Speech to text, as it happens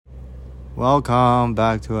Welcome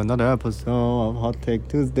back to another episode of Hotake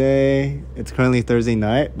Tuesday. It's currently Thursday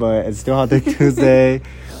night, but it's still Hotake Tuesday.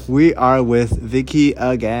 We are with Vicky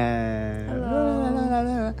again.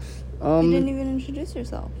 Hello. You didn't even introduce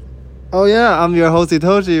yourself. Oh yeah, I'm your host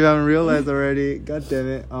Hitoshi. You haven't realized already. God damn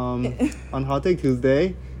it. On Hotake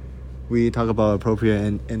Tuesday, we talk about appropriate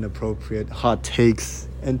and inappropriate hot takes.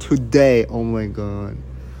 And today, oh my god,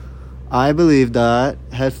 I believe that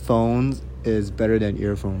headphones is better than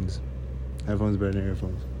earphones. Headphones better than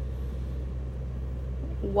earphones.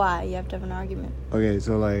 Why? You have to have an argument. Okay,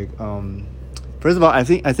 so like, first of all, I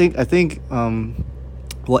think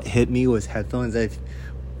what hit me was headphones that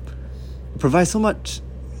provide so much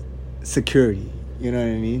security. You know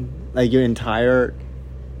what I mean? Like your entire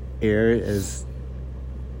ear is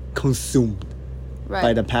consumed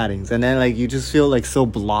by the paddings, and then like you just feel like so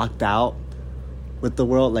blocked out with the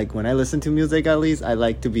world. Like when I listen to music, at least I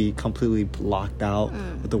like to be completely blocked out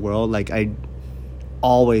with the world. Like I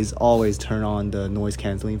always turn on the noise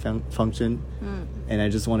canceling function, and I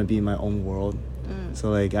just want to be in my own world.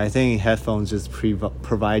 So like I think headphones just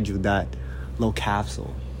provide you that little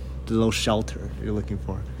capsule, the little shelter you're looking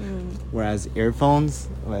for. Whereas earphones,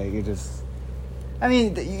 like it just, I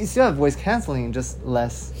mean, you still have voice canceling, just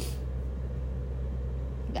less.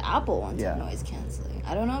 The Apple ones have noise canceling.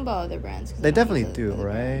 I don't know about other brands. They definitely do, right?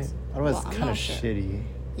 Brands. Otherwise, it's kind of shitty.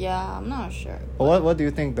 Yeah, I'm not sure. But what do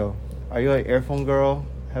you think, though? Are you an earphone girl?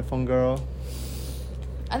 Headphone girl?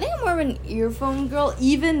 I think I'm more of an earphone girl,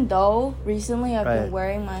 even though recently I've been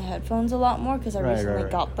wearing my headphones a lot more because I recently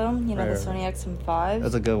got them. You know, the Sony XM5.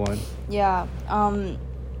 That's a good one. Yeah.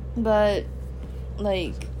 But,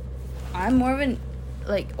 like, I'm more of an...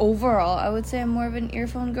 Like, overall, I would say I'm more of an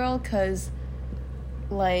earphone girl because...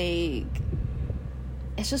 Like,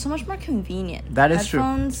 it's just so much more convenient. That is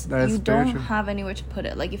Headphones, true. That is you very don't true. have anywhere to put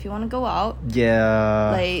it. Like, if you want to go out,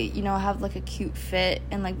 like, you know, have like a cute fit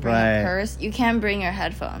and like bring a purse, you can't bring your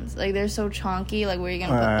headphones. Like, they're so chunky. Like, where are you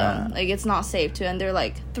gonna put them? Like, it's not safe to, and they're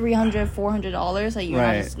like $300-$400. Like, you're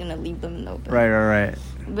not just gonna leave them in the open. Right.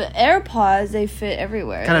 But AirPods, they fit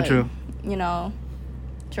everywhere. Kind of true. You know,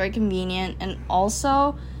 it's very convenient, and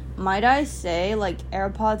also, might I say, like,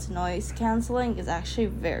 AirPods noise canceling is actually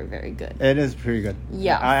very, very good. It is pretty good.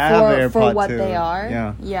 Yeah, I have an AirPod for what too. they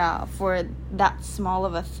are. Yeah, for that small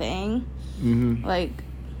of a thing, like,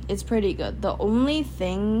 it's pretty good. The only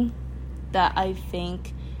thing that I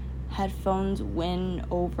think headphones win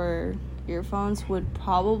over earphones would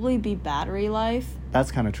probably be battery life.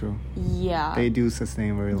 That's kind of true. Yeah. They do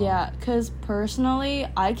sustain very long. Yeah, because personally,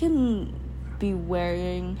 I can be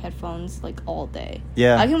wearing headphones like all day.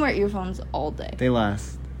 Yeah, I can wear earphones all day. They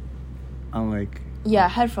last. Unlike,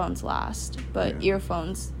 headphones last, but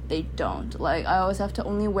earphones, they don't. Like, I always have to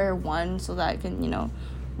only wear one so that I can, you know,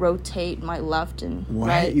 rotate my left and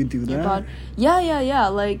right. You do that? earbud. Yeah.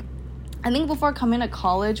 Like, I think before coming to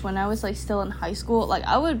college, when I was like still in high school, like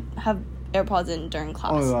I would have AirPods in during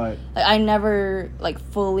class. Oh god. Like, I never like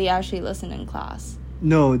fully actually listen in class.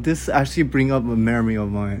 No, this actually bring up a memory of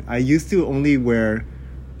mine. I used to only wear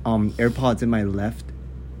AirPods in my left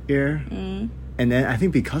ear. And then I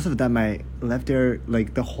think because of that, my left ear,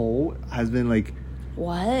 like, the hole has been, like...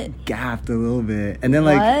 What? Gapped a little bit. And then,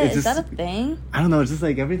 like... It's Is just, that a thing? I don't know. It's just,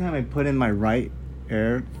 like, every time I put in my right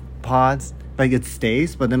AirPods, like, it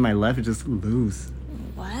stays, but then my left is just loose.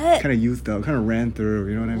 What? Kind of used up. Kind of ran through,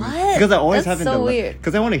 you know what I mean? What? Because I always have it so in the weird.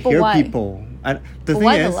 Because I want to hear people. The thing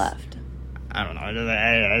why is... the left? I don't know. I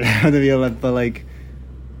don't have to be a left, but like,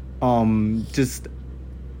 just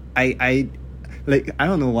I like, I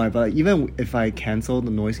don't know why, but like, even if I cancel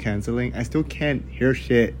the noise canceling, I still can't hear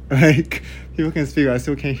shit. Like, people can speak, I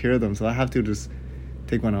still can't hear them, so I have to just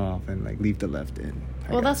take one off and like leave the left in.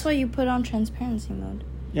 Well, that's why you put on transparency mode.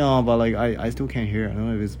 Yeah, but like I still can't hear. I don't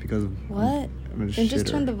know if it's because of what. I'm a then just shitter.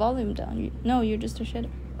 turn the volume down. You're just a shitter.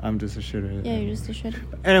 I'm just a shitter. Yeah, you're just a shitter.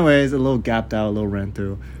 But anyways, a little gapped out, a little ran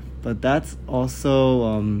through. But that's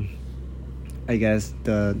also, I guess,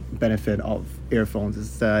 the benefit of earphones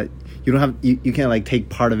is that you don't have, you can't like take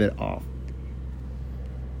part of it off.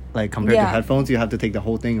 Like, compared to headphones, you have to take the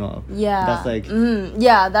whole thing off. Yeah. That's like...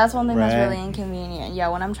 that's one thing that's really inconvenient. Yeah,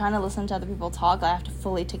 when I'm trying to listen to other people talk, I have to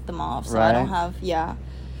fully take them off. So I don't have... Yeah.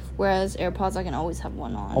 Whereas AirPods, I can always have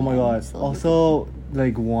one on. Oh my god. Also,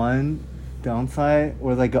 like, one downside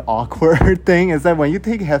or like an awkward thing is that when you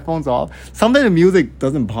take headphones off, sometimes the music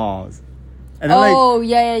doesn't pause. And then,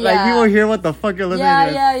 like people hear what the fuck you're listening to.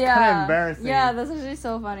 It's kind of embarrassing. Yeah, that's actually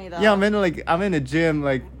so funny though. Yeah, I'm in the gym,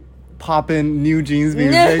 like, popping New Jeans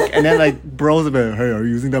music, and then like bros are like, hey, are you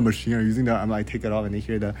using that machine? Are you using that? I'm like, take it off, and they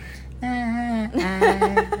hear the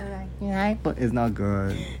but it's not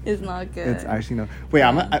good. It's not good. It's actually not. Wait,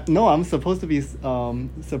 I'm supposed to be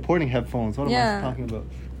supporting headphones. What am I talking about?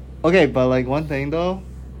 Okay, but like one thing though,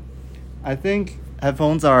 I think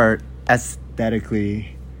headphones are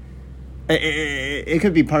aesthetically. It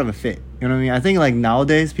could be part of a fit. You know what I mean? I think like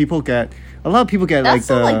nowadays a lot of people get That's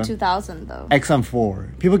like the like 2000 though.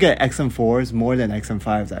 XM4. People get XM4s more than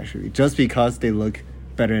XM5s actually, just because they look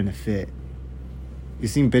better in the fit. You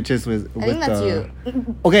seen bitches with I think that's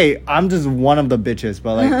you. Okay, I'm just one of the bitches,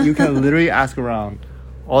 but like you can literally ask around.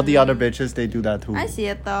 All the other bitches, they do that too. I see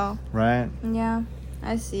it though. Right? Yeah,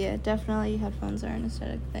 I see it. Definitely, headphones are an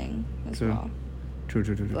aesthetic thing as well. True.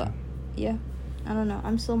 But yeah, I don't know.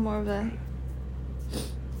 I'm still more of a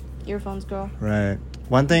earphones girl. Right.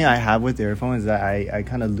 One thing I have with earphones is that I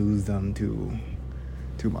kind of lose them too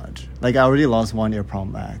much. Like I already lost one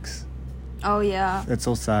AirPod Max. Oh yeah. It's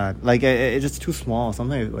so sad. Like it's just too small.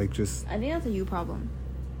 Something like just. I think that's a you problem.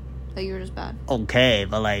 Like you're just bad. Okay,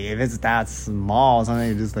 but like if it's that small,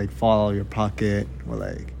 something just like fall out of your pocket or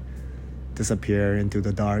like disappear into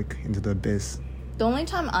the dark, into the abyss. The only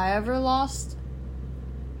time I ever lost.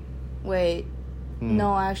 Wait,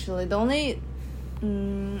 no, actually, the only.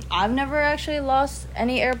 I've never actually lost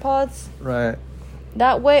any AirPods. Right.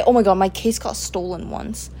 That way. Oh my god, my case got stolen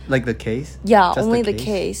once. Like the case? Yeah, just only the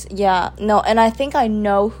case. Yeah, no, and I think I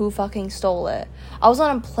know who fucking stole it. I was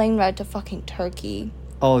on a plane ride to fucking Turkey.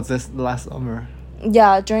 Oh, it's this last summer.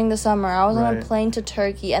 Yeah, during the summer. I was on a plane to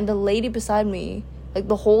Turkey, and the lady beside me, like,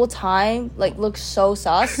 the whole time, like, looked so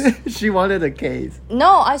sus. She wanted a case.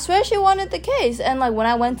 No, I swear she wanted the case. And, like, when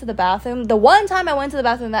I went to the bathroom, the one time I went to the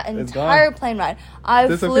bathroom that entire plane ride,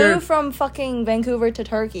 I flew from fucking Vancouver to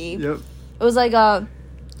Turkey. Yep. It was, like,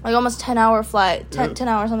 almost 10-hour flight. 10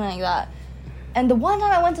 hours, something like that. And the one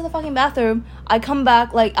time I went to the fucking bathroom, I come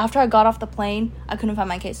back, like, after I got off the plane, I couldn't find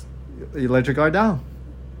my case. You let your guard down.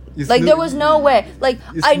 Like, there was no way. Like,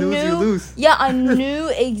 I knew. You lose. Yeah, I knew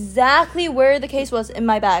exactly where the case was in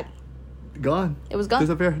my bag. Gone. It was gone.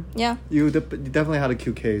 Disappeared. Yeah. You definitely had a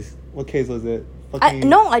cute case. What case was it?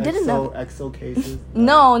 No, I didn't have. EXO cases?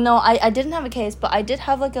 No, I didn't have a case, but I did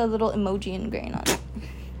have, like, a little emoji ingrained on it.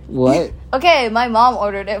 What? Okay, my mom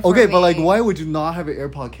ordered it for me. But, like, why would you not have an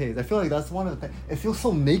AirPod case? I feel like that's one of the things. It feels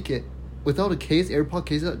so naked. Without a case, AirPod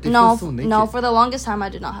case, they feel so naked. No, for the longest time, I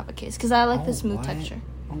did not have a case, because I like the smooth texture.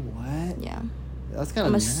 Oh, what? Yeah. That's kind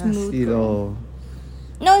of nasty, though.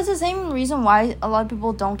 No, it's the same reason why a lot of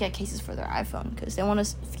people don't get cases for their iPhone, because they want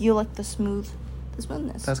to feel like the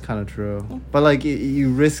smoothness. That's kind of true. Yeah. But, like,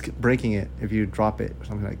 you risk breaking it if you drop it or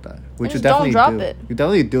something like that. Which you you definitely don't drop it. You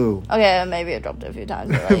definitely do. Okay, maybe I dropped it a few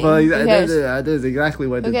times. But, like, but that is exactly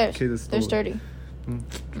what the case is. They're sturdy.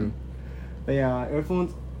 True. But yeah,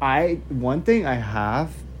 earphones. One problem I have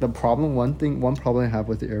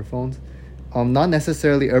with the earphones, not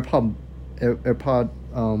necessarily AirPod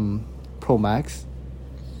Pro Max,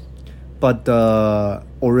 but the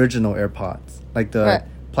original AirPods, like the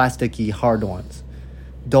plasticky hard ones.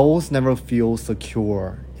 Those never feel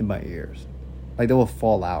secure in my ears. Like they will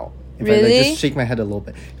fall out if I like, just shake my head a little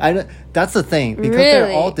bit. That's the thing, because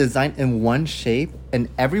they're all designed in one shape and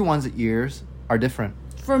everyone's ears are different.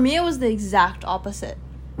 For me, it was the exact opposite.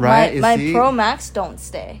 Right? My Pro Max don't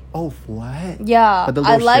stay. Oh, what? Yeah, but the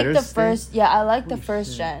I like the stay? first. Yeah, I like the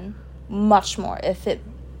first gen much more. It fit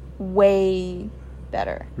way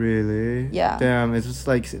better. Really? Yeah. Damn, it's just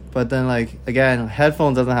like, but then like again,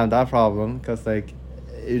 headphones doesn't have that problem because like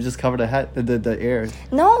you just cover the ears.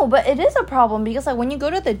 No, but it is a problem because like when you go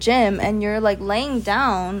to the gym and you're like laying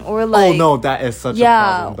down or like. Oh no, that is such a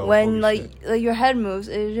problem. Though. When like your head moves,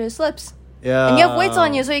 it just slips. Yeah. And you have weights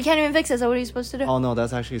on you, so you can't even fix it. So what are you supposed to do? Oh no,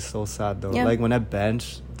 that's actually so sad though. Yeah. Like when I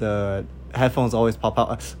bench, the headphones always pop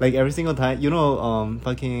out. Like every single time,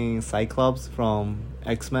 fucking Cyclops from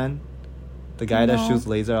X-Men, the guy that shoots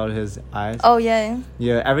laser out of his eyes. Oh yeah.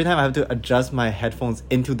 Yeah, every time I have to adjust my headphones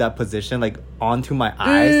into that position, like onto my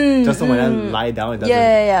eyes, just so when I lie down, it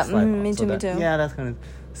doesn't slide off. Me too. Yeah, that's kind of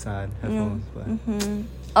sad headphones, but. Mm-hmm.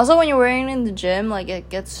 Also, when you're wearing it in the gym, like it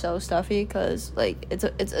gets so stuffy because like it's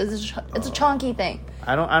a chunky thing.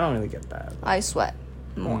 I don't really get that. I sweat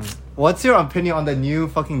more. What's your opinion on the new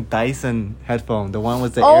fucking Dyson headphone? The one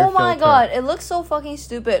with the air filter. Oh my god, it looks so fucking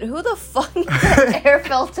stupid. Who the fuck gets air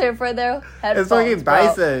filter for their headphones? It's fucking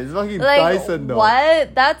Dyson. It's fucking Dyson though.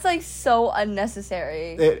 What? That's like so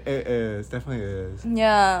unnecessary. It is. Definitely is.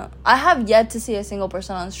 Yeah. I have yet to see a single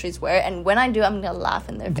person on the streets wear it, and when I do, I'm gonna laugh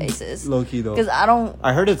in their faces. Low key though. Because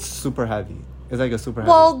I heard it's super heavy. It's like a super heavy.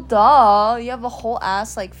 Well, duh. You have a whole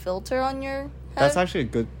ass like filter on your head. That's actually a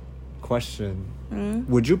good question.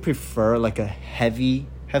 Would you prefer like a heavy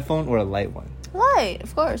headphone or a light one? Light,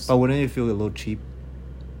 of course. But wouldn't you feel a little cheap?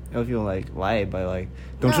 if you like light, but like,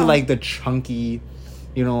 don't you No. like the chunky?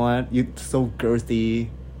 You know what? You so girthy.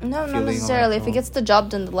 No, not feeling on necessarily. my If it phone. gets the job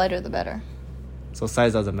done, the lighter the better. So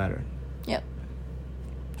size doesn't matter. Yep.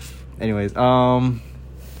 Anyways, what am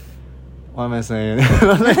I saying?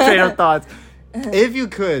 Train of thoughts. If you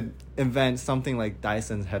could invent something like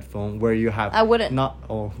Dyson's headphone, where you have I wouldn't. not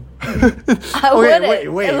I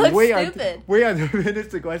wouldn't. wait, It looks stupid. wait on finish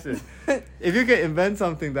the question. If you could invent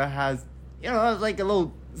something that has, you know, like a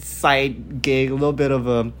little side gig, a little bit of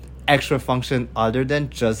a extra function other than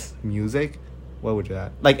just music, what would you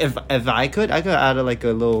add? Like if I could add like a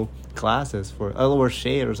little glasses for a little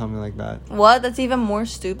shade or something like that. What? That's even more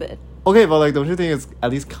stupid. Okay, but like, don't you think it's at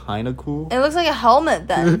least kind of cool? It looks like a helmet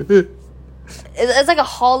then. It's like a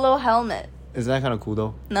hollow helmet. Is that kind of cool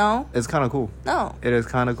though? No. It's kind of cool. No. It is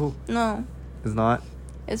kind of cool. No. It's not.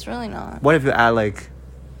 It's really not. What if you add like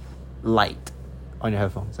light on your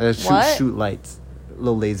headphones? What? Shoot lights,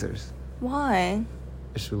 little lasers. Why?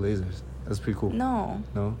 Shoot lasers. That's pretty cool. No.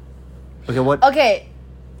 No. Okay, what? Okay.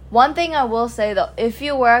 One thing I will say though, if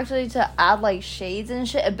you were actually to add like shades and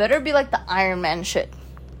shit, it better be like the Iron Man shit.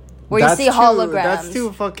 Where That's you see holograms. That's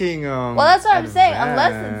too fucking Well, that's what I'm saying. advanced.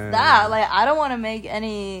 Unless it's that, like, I don't want to make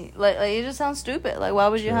any like it just sounds stupid. Like, why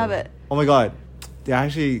would you have it? Oh my god.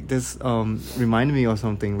 This reminded me of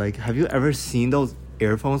something. Like, have you ever seen those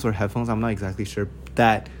earphones or headphones? I'm not exactly sure.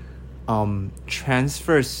 That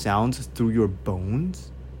transfer sounds through your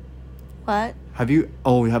bones. What? You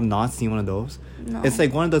have not seen one of those? No. It's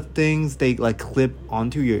like one of the things they like clip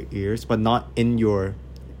onto your ears, but not in your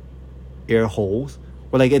ear holes.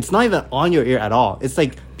 Or like it's not even on your ear at all. It's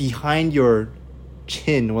like behind your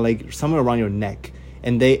chin or like somewhere around your neck.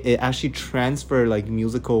 And it actually transfer like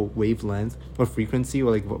musical wavelength or frequency or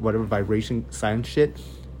like whatever vibration sound shit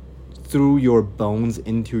through your bones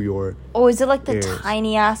into your Oh, is it like the ears.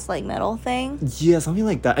 tiny ass like metal thing? Yeah, something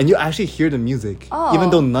like that. And you actually hear the music. Oh. Even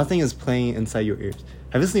though nothing is playing inside your ears.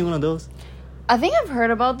 Have you seen one of those? I think I've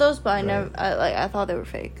heard about those, but I Right. never. I thought they were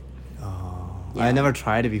fake. Oh, Yeah. I never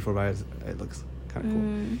tried it before, but it looks kind of cool.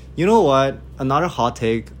 Mm. You know what? Another hot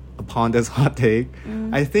take upon this hot take.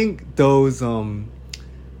 I think those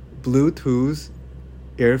Bluetooth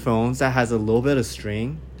earphones that has a little bit of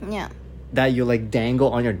string Yeah. that you like dangle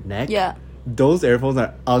on your neck. Yeah. Those earphones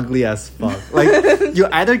are ugly as fuck. Like you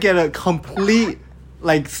either get a complete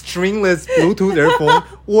like stringless Bluetooth earphone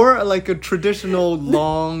or like a traditional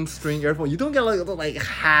long string earphone. You don't get like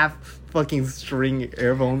half fucking string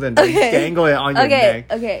earphones and Okay. dangle it on your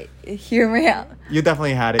neck. Okay. Hear me out. You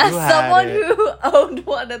definitely had it. As You had someone it. who owned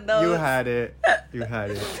one of those. You had it. You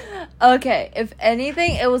had it. Okay, if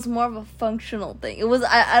anything, it was more of a functional thing. It was.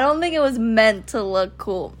 I don't think it was meant to look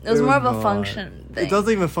cool. It was more of a not. function thing. It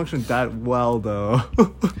doesn't even function that well though.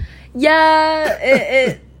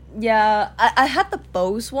 Yeah. Yeah. I had the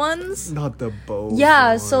Bose ones. Not the Bose.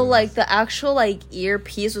 Yeah, so ones. like the actual like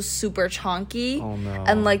earpiece was super chunky. Oh no.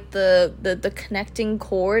 And like the connecting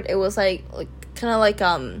cord, it was like kind of like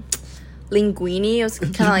linguine. It was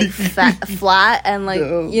kind of like flat and like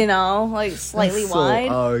No. you know like slightly That's so wide.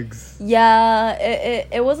 Uggs. Yeah,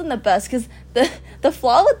 it wasn't the best because the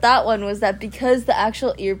flaw with that one was that because the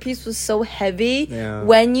actual earpiece was so heavy, Yeah.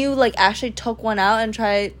 when you like actually took one out and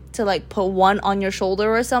tried to like put one on your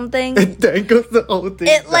shoulder or something, It dangles the whole thing.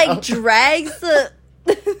 it like down. drags the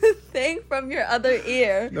thing from your other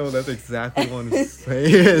ear. No, that's exactly what I'm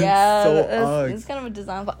saying. Yeah, So it's Uggs. kind of a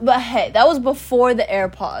design flaw. But hey, that was before the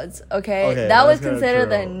AirPods, okay? That was that's kinda considered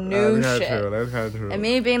true. the new That's shit. kinda true. That's kind of true. And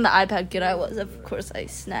me being the iPad kid I was, of course I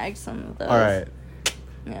snagged some of those. All right.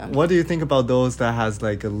 Yeah. What do you think about those that has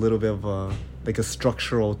like a little bit of a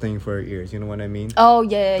structural thing for your ears? You know what I mean? Oh,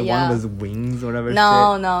 yeah, The yeah. one with wings or whatever.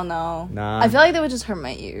 No. Nah. I feel like they would just hurt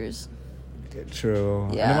my ears. True.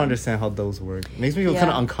 I Yeah. never understand how those work. Makes me feel kind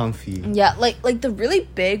of Yeah. uncomfy. Yeah, like the really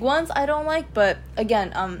big ones I don't like, but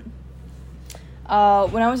again,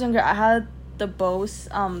 when I was younger, I had the Bose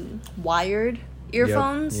wired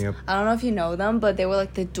earphones. Yep. I don't know if you know them, but they were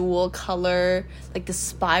like the dual color, like the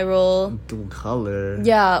spiral. Dual color.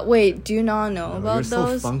 Yeah, wait, do you not know Oh, about you're so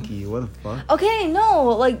those? funky. What the fuck? Okay, no,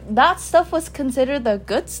 like that stuff was considered the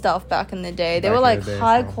good stuff back in the day. They Back were in like the day,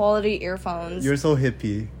 high so- quality earphones. You're so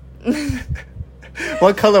hippie.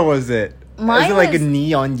 What color was it? Mine Is it like a was-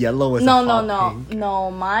 neon yellow with no, a no, hot no, pink?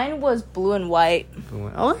 no. Mine was blue and white. Blue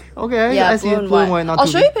and- Oh, okay. Yeah, I see blue it. and Blue white. and white. Not I'll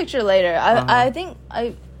too show you a picture later. Uh-huh. I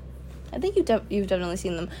think you've definitely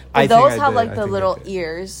seen them. I But think those I have did. like I the think I little did.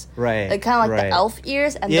 ears, Right. like kind of like right. the elf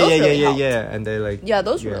ears, and Yeah, those yeah, really yeah, help. yeah. And they like. Yeah,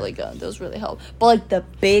 those yeah. were really good. Those really help. But like the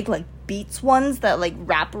big like Beats ones that like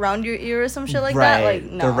wrap around your ear or some shit like that, like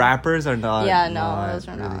no. The rappers are not. Yeah, no, not those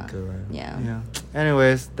are really not. good. Yeah. Yeah.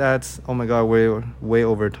 anyways, that's, oh my god, way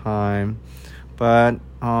over time. But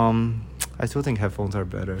I still think headphones are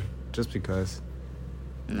better, just because.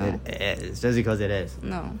 No. It is. Just because it is.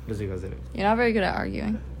 No. Just because it is. You're not very good at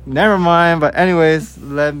arguing. Never mind. But anyways,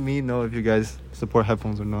 let me know if you guys support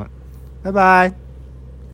headphones or not. Bye bye.